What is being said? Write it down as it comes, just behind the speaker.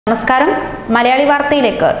നമസ്കാരം മലയാളി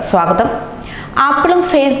വാർത്തയിലേക്ക് സ്വാഗതം. ആപ്പിളും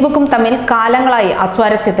ഫേസ്ബുക്കും തമ്മിൽ കാലങ്ങളായി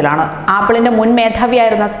അസ്വാരസ്യത്തിലാണ്. ആപ്പിളിന്റെ മുൻ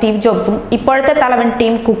മേധാവിയായിരുന്ന സ്റ്റീവ് ജോബ്സും ഇപ്പോഴത്തെ തലവൻ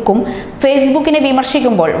ടിം കുക്കും ഫേസ്ബുക്കിനെ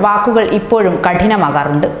വിമർശിക്കുമ്പോൾ വാക്കുകൾ ഇപ്പോഴും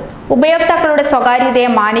കഠിനമാകാറുണ്ട്. ഉപയോക്താക്കളുടെ സ്വകാര്യതയെ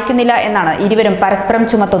മാനിക്കുന്നില്ല എന്നാണ് ഇരുവരും പരസ്പരം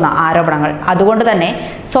ചുമത്തുന്ന ആരോപണങ്ങൾ. അതുകൊണ്ട് തന്നെ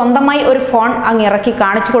സ്വന്തമായി ഒരു ഫോൺ അങ്ങിറക്കി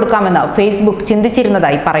കാണിച്ചു കൊടുക്കാമെന്ന് ഫേസ്ബുക്ക്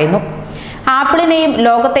ചിന്തിച്ചിരുന്നതായി പറയുന്നു. ആപ്പിളിനെയും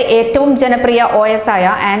ലോകത്തെ ഏറ്റവും ജനപ്രിയ OS ആയ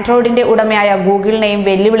ആൻഡ്രോയിഡിന്റെ ഉടമയായ ഗൂഗിളിനെയും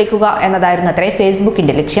വെല്ലുവിളിക്കുക എന്നതായിരുന്നത്രേ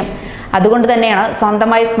ഫേസ്ബുക്കിന്റെ ലക്ഷ്യം. അതുകൊണ്ട് തന്നെയാണ്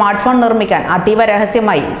സ്വന്തമായി സ്മാർട്ട് ഫോൺ നിർമ്മിക്കാൻ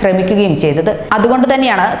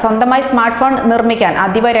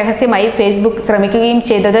അതീവ രഹസ്യമായി ഫേസ്ബുക്ക് ശ്രമിക്കുകയും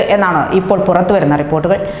ചെയ്തത് എന്നാണ് ഇപ്പോൾ പുറത്തുവരുന്ന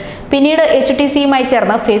റിപ്പോർട്ടുകൾ. പിന്നീട് HTCയുമായി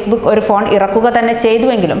ചേർന്ന് ഫേസ്ബുക്ക് ഒരു ഫോൺ ഇറക്കുക തന്നെ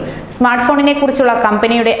ചെയ്തുവെങ്കിലും സ്മാർട്ട് ഫോണിനെ കുറിച്ചുള്ള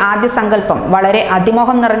കമ്പനിയുടെ ആദ്യ സങ്കല്പം വളരെ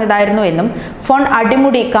അതിമോഹം നിറഞ്ഞതായിരുന്നു എന്നും ഫോൺ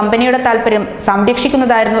അടിമുടി കമ്പനിയുടെ താൽപര്യം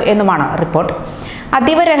സംരക്ഷിക്കുന്നതായിരുന്നു എന്നുമാണ് റിപ്പോർട്ട്.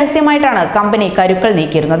 അതീവ രഹസ്യമായിട്ടാണ് കമ്പനി കരുക്കൾ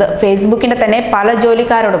നീക്കിയിരുന്നത്. ഫേസ്ബുക്കിന്റെ തന്നെ പല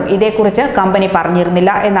ജോലിക്കാരോടും ഇതേക്കുറിച്ച് കമ്പനി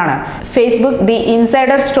പറഞ്ഞിരുന്നില്ല എന്നാണ് ഫേസ്ബുക്ക് ദി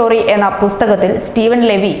ഇൻസൈഡർ സ്റ്റോറി എന്ന പുസ്തകത്തിൽ സ്റ്റീവൻ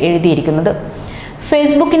ലെവി എഴുതിയിരിക്കുന്നത്.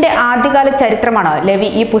 ഫേസ്ബുക്കിന്റെ ആദ്യകാല ചരിത്രമാണ് ലെവി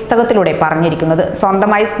ഈ പുസ്തകത്തിലൂടെ പറഞ്ഞിരിക്കുന്നത്.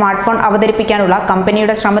 സ്വന്തമായി സ്മാർട്ട് ഫോൺ അവതരിപ്പിക്കാനുള്ള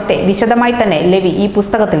കമ്പനിയുടെ ശ്രമത്തെ വിശദമായി തന്നെ ലെവി ഈ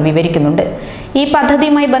പുസ്തകത്തിൽ വിവരിക്കുന്നുണ്ട്. ഈ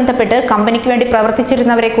പദ്ധതിയുമായി ബന്ധപ്പെട്ട് കമ്പനിക്ക് വേണ്ടി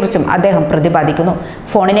പ്രവർത്തിച്ചിരുന്നവരെ കുറിച്ചും അദ്ദേഹം പ്രതിപാദിക്കുന്നു.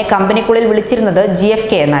 ഫോണിനെ കമ്പനിക്കുള്ളിൽ വിളിച്ചിരുന്നത്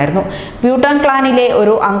GFK എന്നായിരുന്നു. വ്യൂട്ടാൻ ക്ലാനിലെ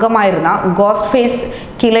ഒരു അംഗമായിരുന്ന ഗോസ്റ്റ് ഫേസ്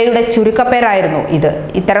കിലയുടെ ചുരുക്കപ്പേരായിരുന്നു ഇത്.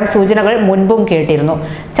 ഇത്തരം സൂചനകൾ മുൻപും കേട്ടിരുന്നു.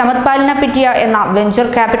 ചമത്പാലിന പിറ്റിയ എന്ന വെഞ്ചർ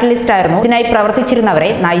ക്യാപിറ്റലിസ്റ്റ് ആയിരുന്നു ഇതിനായി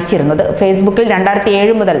പ്രവർത്തിച്ചിരുന്നവരെ നയിച്ചിരുന്നത്. ഫേസ്ബുക്കിൽ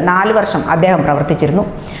 2007 മുതൽ 4 വർഷം അദ്ദേഹം പ്രവർത്തിച്ചിരുന്നു.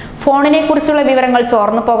 ഫോണിനെ കുറിച്ചുള്ള വിവരങ്ങൾ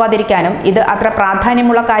ചോർന്നു പോകാതിരിക്കാനും ഇത് അത്ര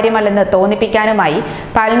പ്രാധാന്യമുള്ള കാര്യമല്ലെന്ന് തോന്നിപ്പിക്കാനുമായി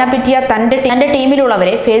പാലിനപിറ്റിയ തന്റെ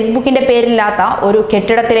ടീമിലുള്ളവരെ ഫേസ്ബുക്കിന്റെ പേരില്ലാത്ത ഒരു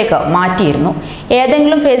കെട്ടിടത്തിലേക്ക് മാറ്റിയിരുന്നു.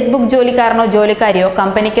 ഏതെങ്കിലും ഫേസ്ബുക്ക് ജോലിക്കാരനോ ജോലിക്കാരിയോ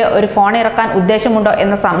കമ്പനിക്ക് ഒരു ഫോൺ ഇറക്കാൻ ഉദ്ദേശമുണ്ടോ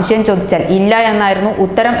എന്ന സംശയം ചോദിച്ചാൽ ഇല്ല എന്നായിരുന്നു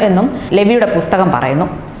ഉത്തരം എന്നും ലെവിയുടെ പുസ്തകം പറയുന്നു.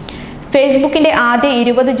 ഫേസ്ബുക്കിന്റെ ആദ്യ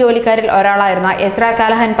 20 ജോലിക്കാരിൽ ഒരാളായിരുന്ന എസ്ര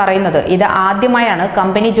കാലഹൻ പറയുന്നത് ഇത് ആദ്യമായാണ്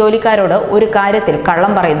കമ്പനി ജോലിക്കാരോട് ഒരു കാര്യത്തിൽ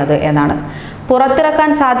കള്ളം പറയുന്നത് എന്നാണ്. പുറത്തിറക്കാൻ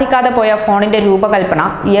സാധിക്കാതെ പോയ ഫോണിന്റെ രൂപകൽപ്പന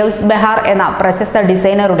യെവ്സ് ബെഹാർ എന്ന പ്രശസ്ത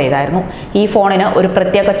ഡിസൈനറുടേതായിരുന്നു. ഈ ഫോണിന് ഒരു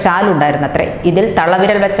പ്രത്യേക ചാലുണ്ടായിരുന്നത്രേ. ഇതിൽ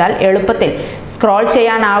തള്ളവിരൽ വെച്ചാൽ എളുപ്പത്തിൽ സ്ക്രോൾ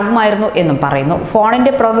ചെയ്യാനാകുമായിരുന്നു എന്നും പറയുന്നു.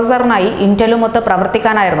 ഫോണിന്റെ പ്രോസസറിനായി ഇന്റലുമൊത്ത്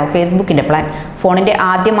പ്രവർത്തിക്കാനായിരുന്നു ഫേസ്ബുക്കിന്റെ പ്ലാൻ. ഫോണിന്റെ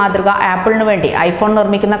ആദ്യ മാതൃക ആപ്പിളിനു വേണ്ടി ഐഫോൺ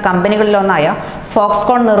നിർമ്മിക്കുന്ന കമ്പനികളിലൊന്നായ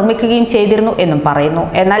ഫോക്സ്കോൺ നിർമ്മിക്കുകയും ചെയ്തിരുന്നു എന്നും പറയുന്നു.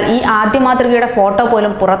 എന്നാൽ ഈ ആദ്യ മാതൃകയുടെ ഫോട്ടോ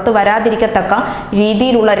പോലും പുറത്തു വരാതിരിക്കത്തക്ക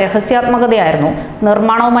രീതിയിലുള്ള രഹസ്യാത്മകതയായിരുന്നു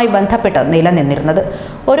നിർമ്മാണവുമായി ബന്ധപ്പെട്ട് നിലനിന്നിരുന്നത്.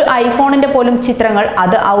 ഒരു ഐഫോണിന്റെ പോലും ചിത്രങ്ങൾ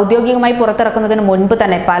അത് ഔദ്യോഗികമായി പുറത്തിറക്കുന്നതിന് മുൻപ്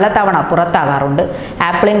തന്നെ പലതവണ പുറത്താകാറുണ്ട്.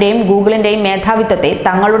 ആപ്പിളിന്റെയും ഗൂഗിളിന്റെയും മേധാവിത്വത്തെ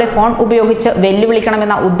തങ്ങളുടെ ഫോൺ ഉപയോഗിച്ച്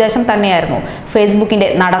വെല്ലുവിളിക്കണമെന്ന ഉദ്ദേശം തന്നെയായിരുന്നു ഫേസ്ബുക്കിന്റെ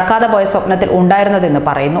നടക്കാതെ പോയ സ്വപ്നത്തിൽ ഉണ്ടായിരുന്നതെന്ന്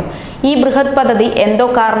പറയുന്നു. ഈ ബൃഹത് പദ്ധതി എന്തോ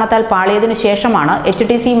കാരണത്താൽ പാളിയതിനു ശേഷമാണ്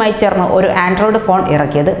HTCയുമായി ചേർന്ന് ഒരു ആൻഡ്രോയിഡ് ഫോൺ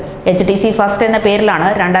ഇറക്കിയത്. HTC ഫസ്റ്റ് എന്ന പേരിലാണ്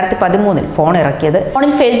 2013 ഫോൺ ഇറക്കിയത്.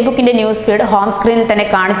 ഫോണിൽ ഫേസ്ബുക്കിന്റെ ന്യൂസ് ഫീഡ് ഹോം സ്ക്രീനിൽ തന്നെ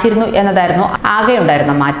കാണിച്ചിരുന്നു എന്നതായിരുന്നു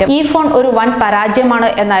ആകെയുണ്ടായിരുന്ന മാറ്റം. ഈ ഫോൺ ഒരു വൻ പരാജയമാണ്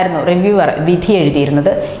എന്നായിരുന്നു റിവ്യൂവർ വിധി എഴുതിയിരുന്നത്.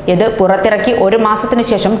 ഇത് പുറത്തിറക്കി 1 മാസത്തിനു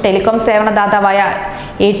ശേഷം ടെലികോം സേവനദാതാവായ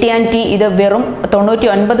AT&T ഇത് വെറും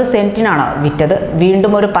 99 സെന്റിനാണ് വിറ്റത്.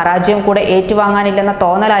 വീണ്ടും ഒരു പരാജയം കൂടെ ഏറ്റുവാങ്ങാനില്ലെന്ന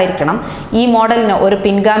തോന്നലായിരിക്കണം ഈ മോഡലിന് ഒരു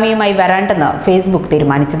പിൻഗാമിയുമായി വരേണ്ടെന്ന് ഫേസ്ബുക്ക്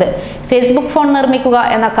തീരുമാനിച്ചത്. ഫേസ്ബുക്ക് ഫോൺ നിർമ്മിക്കുക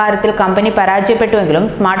എന്ന കാര്യത്തിൽ കമ്പനി പരാജയപ്പെട്ടുവെങ്കിലും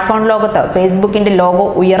സ്മാർട്ട് ഫോൺ ലോകത്ത് ഫേസ്ബുക്കിന്റെ ലോഗോ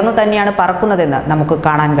ഉയർന്നു തന്നെയാണ് പറക്കുന്നതെന്ന് നമുക്ക്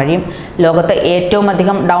കാണാൻ കഴിയും. ലോകത്ത് ഏറ്റവും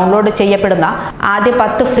അധികം ഡൗൺലോഡ് ചെയ്യപ്പെടുന്ന ആദ്യ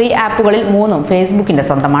 10 ഫ്രീ ആപ്പുകളിൽ 3ഉം ഫേസ്ബുക്കിന്റെ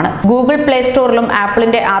സ്വന്തമാണ്. ഗൂഗിൾ പ്ലേ സ്റ്റോറിലും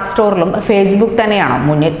ആപ്പിളിന്റെ ആപ്പ് സ്റ്റോറിലും ഫേസ്ബുക്ക് തന്നെയാണ്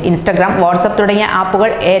മുന്നിൽ. ഇൻസ്റ്റഗ്രാം, വാട്സ്ആപ്പ് തുടങ്ങിയ ആപ്പുകൾ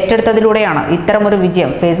ഏറ്റെടുത്തതിലൂടെയാണ് ഇത്തരമൊരു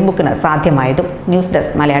വിജയം ഫേസ്ബുക്കിന് സാധ്യമായതും. ന്യൂസ്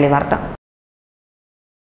ഡെസ്ക് മലയാളി വാർത്ത.